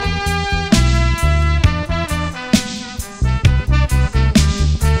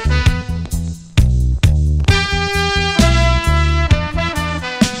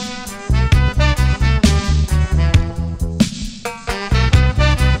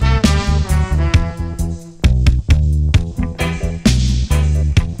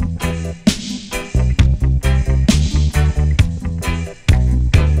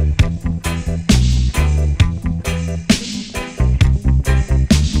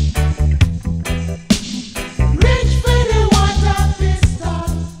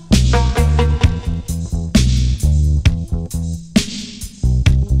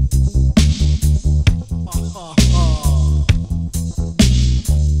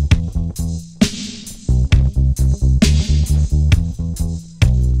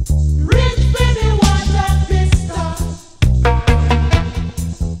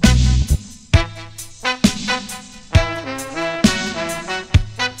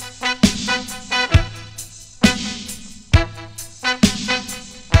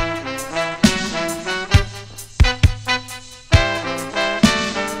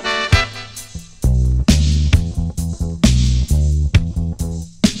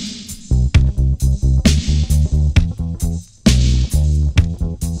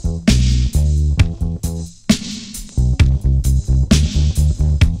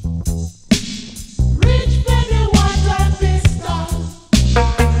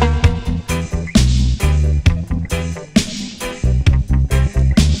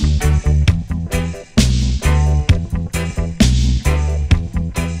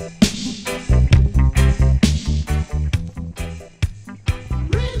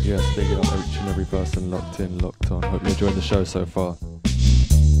 Yes, big it up each and every person locked in, locked on. Hope you're enjoying the show so far.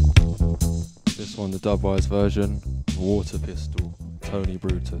 This one, the Dubwise version, Water Pistol, Tony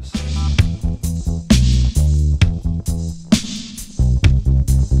Brutus.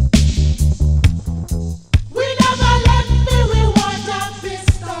 We never let me, we want a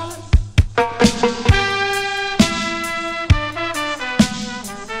pistol.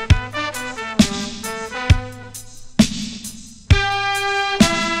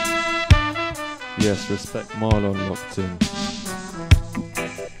 Yes, respect Marlon locked in.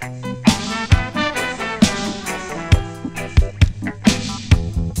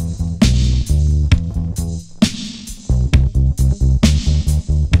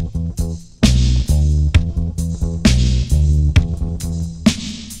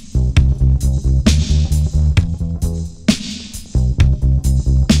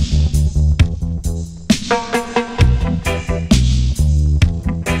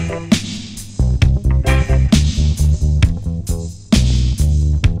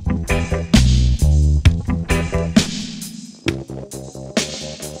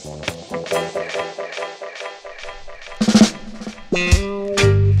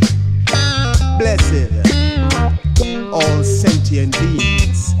 Blessed, all sentient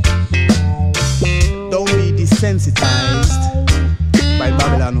beings. Don't be desensitized by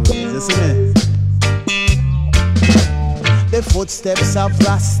Babylon ways, you see me? The footsteps of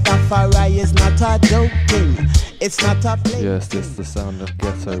Rastafari is not a joking. It's not a play. Yes, this is the sound of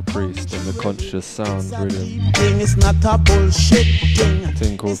Ghetto Priest and the Conscious Sound rhythm. It's not a bullshit thing. A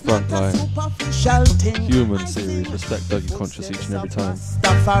thing called Frontline. Superficial thing. Human series, respect Dougie Conscious each and every time.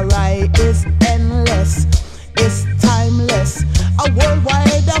 Rastafari is endless. It's timeless. A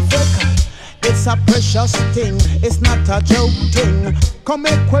worldwide Africa. It's a precious thing. It's not a joke thing. Come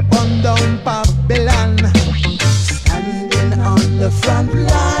make we burn down Babylon. Standing on the front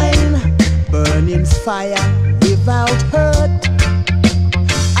line, burning fire without hurt.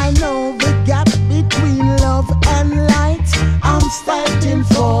 I know the gap between love and light. I'm standing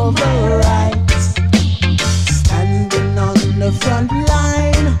for the rights. Standing on the front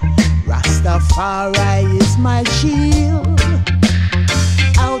line, Rastafari is my shield.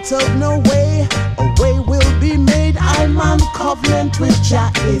 Out of no way, a way will be made. I'm on covenant with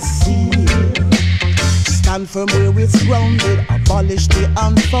Jah is sealed. Stand firm where it's grounded, abolish the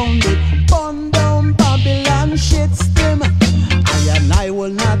unfounded, burn down Babylon shit stem. I will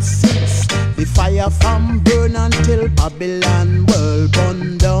not cease the fire from burn until Babylon will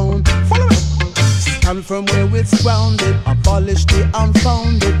burn down. Follow it. Stand firm where it's grounded, abolish the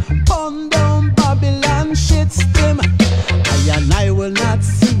unfounded, burn down Babylon shit stem. I will not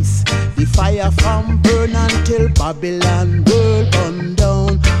cease the fire from burn until Babylon will burn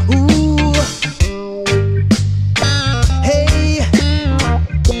down. Ooh. Hey.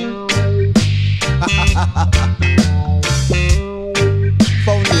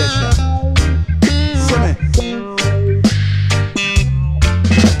 Foundation. See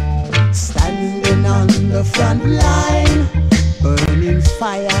standing on the front line, burning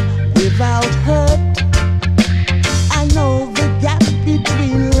fire without hurt. I know the gap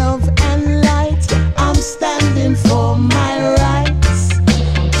between love and light. I'm standing for my rights.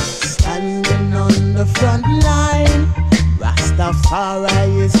 Standing on the front line,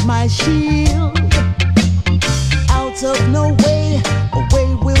 Rastafari is my shield. Out of no way, a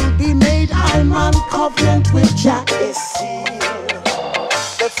way will be made. I'm on covenant with Jah is sealed.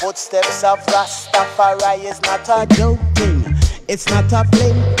 The footsteps of Rastafari is not a joking. It's not a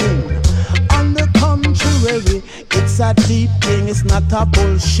plaything. On the contrary, it's a deep thing. It's not a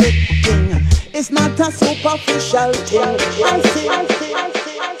bullshit thing. It's not a superficial thing. I see.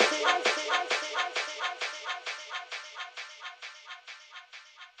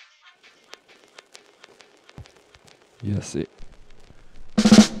 Yes, it.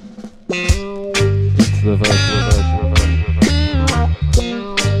 It's the verse.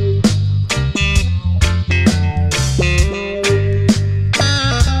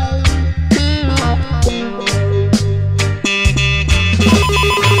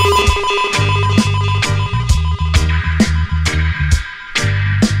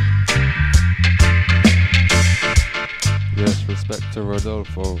 Yes, respect to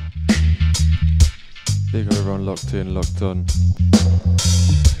Rodolfo. Big everyone locked in, locked on.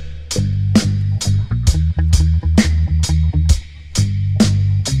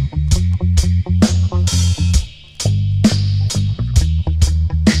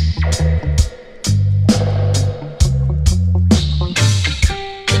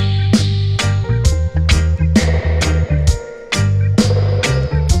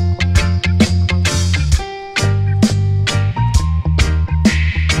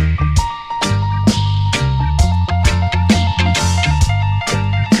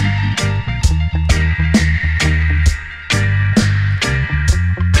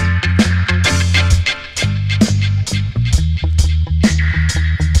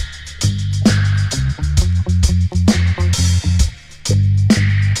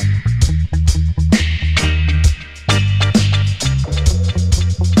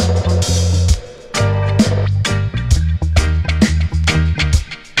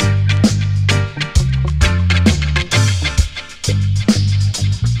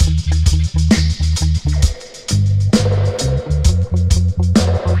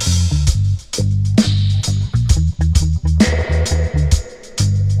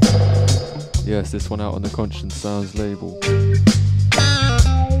 Yes, this one out on the Conscience Sounds label.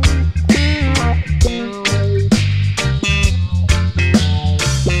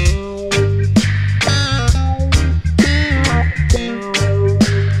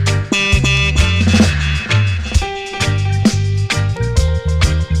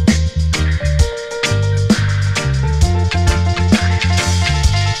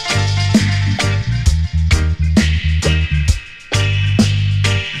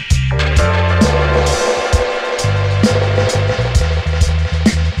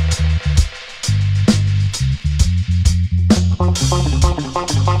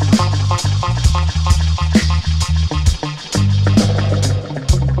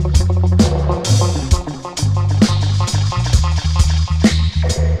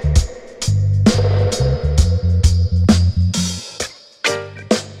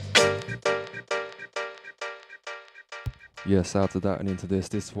 Yes, out of that and into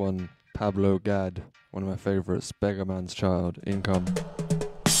this one, Pablo Gad, one of my favourites, Beggar Man's Child, Income.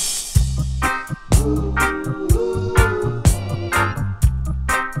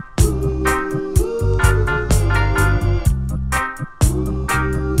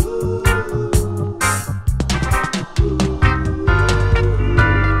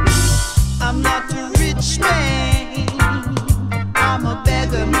 I'm not a rich man, I'm a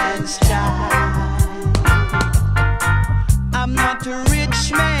beggar man's child. I'm not a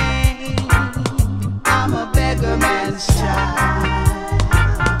rich man, I'm a beggar man's child.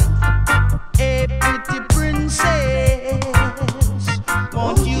 A pretty princess,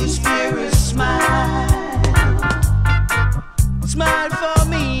 won't you spare a smile? Smile for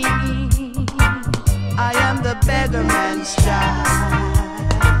me, I am the beggar man's child.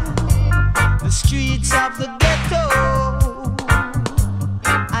 The streets of the ghetto,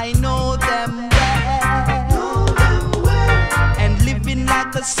 I know them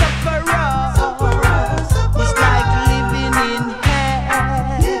like a sufferer, it's like living in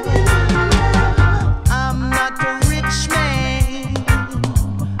hell. I'm not a rich man,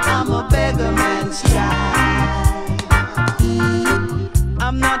 I'm a beggar man's child.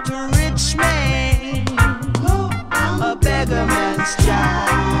 I'm not a rich man, a beggar man's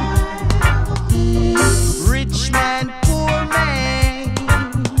child. Rich man, poor man,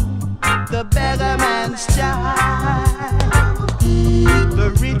 the beggar man's child. The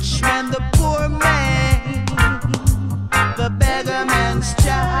rich man, the poor man, the beggar man's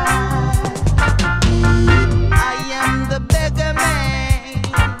child. I am the beggar man,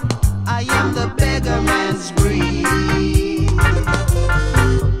 I am the beggar man's breed.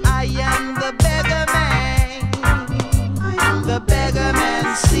 I am the beggar man, the beggar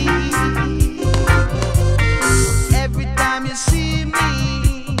man's seed. Every time you see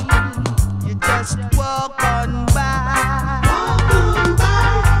me, you just walk on by.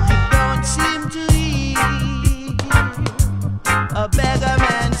 A beggar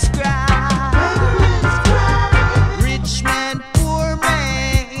man's cry. Rich man, poor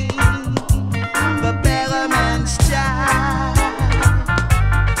man, the beggar man's child.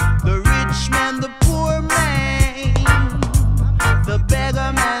 The rich man, the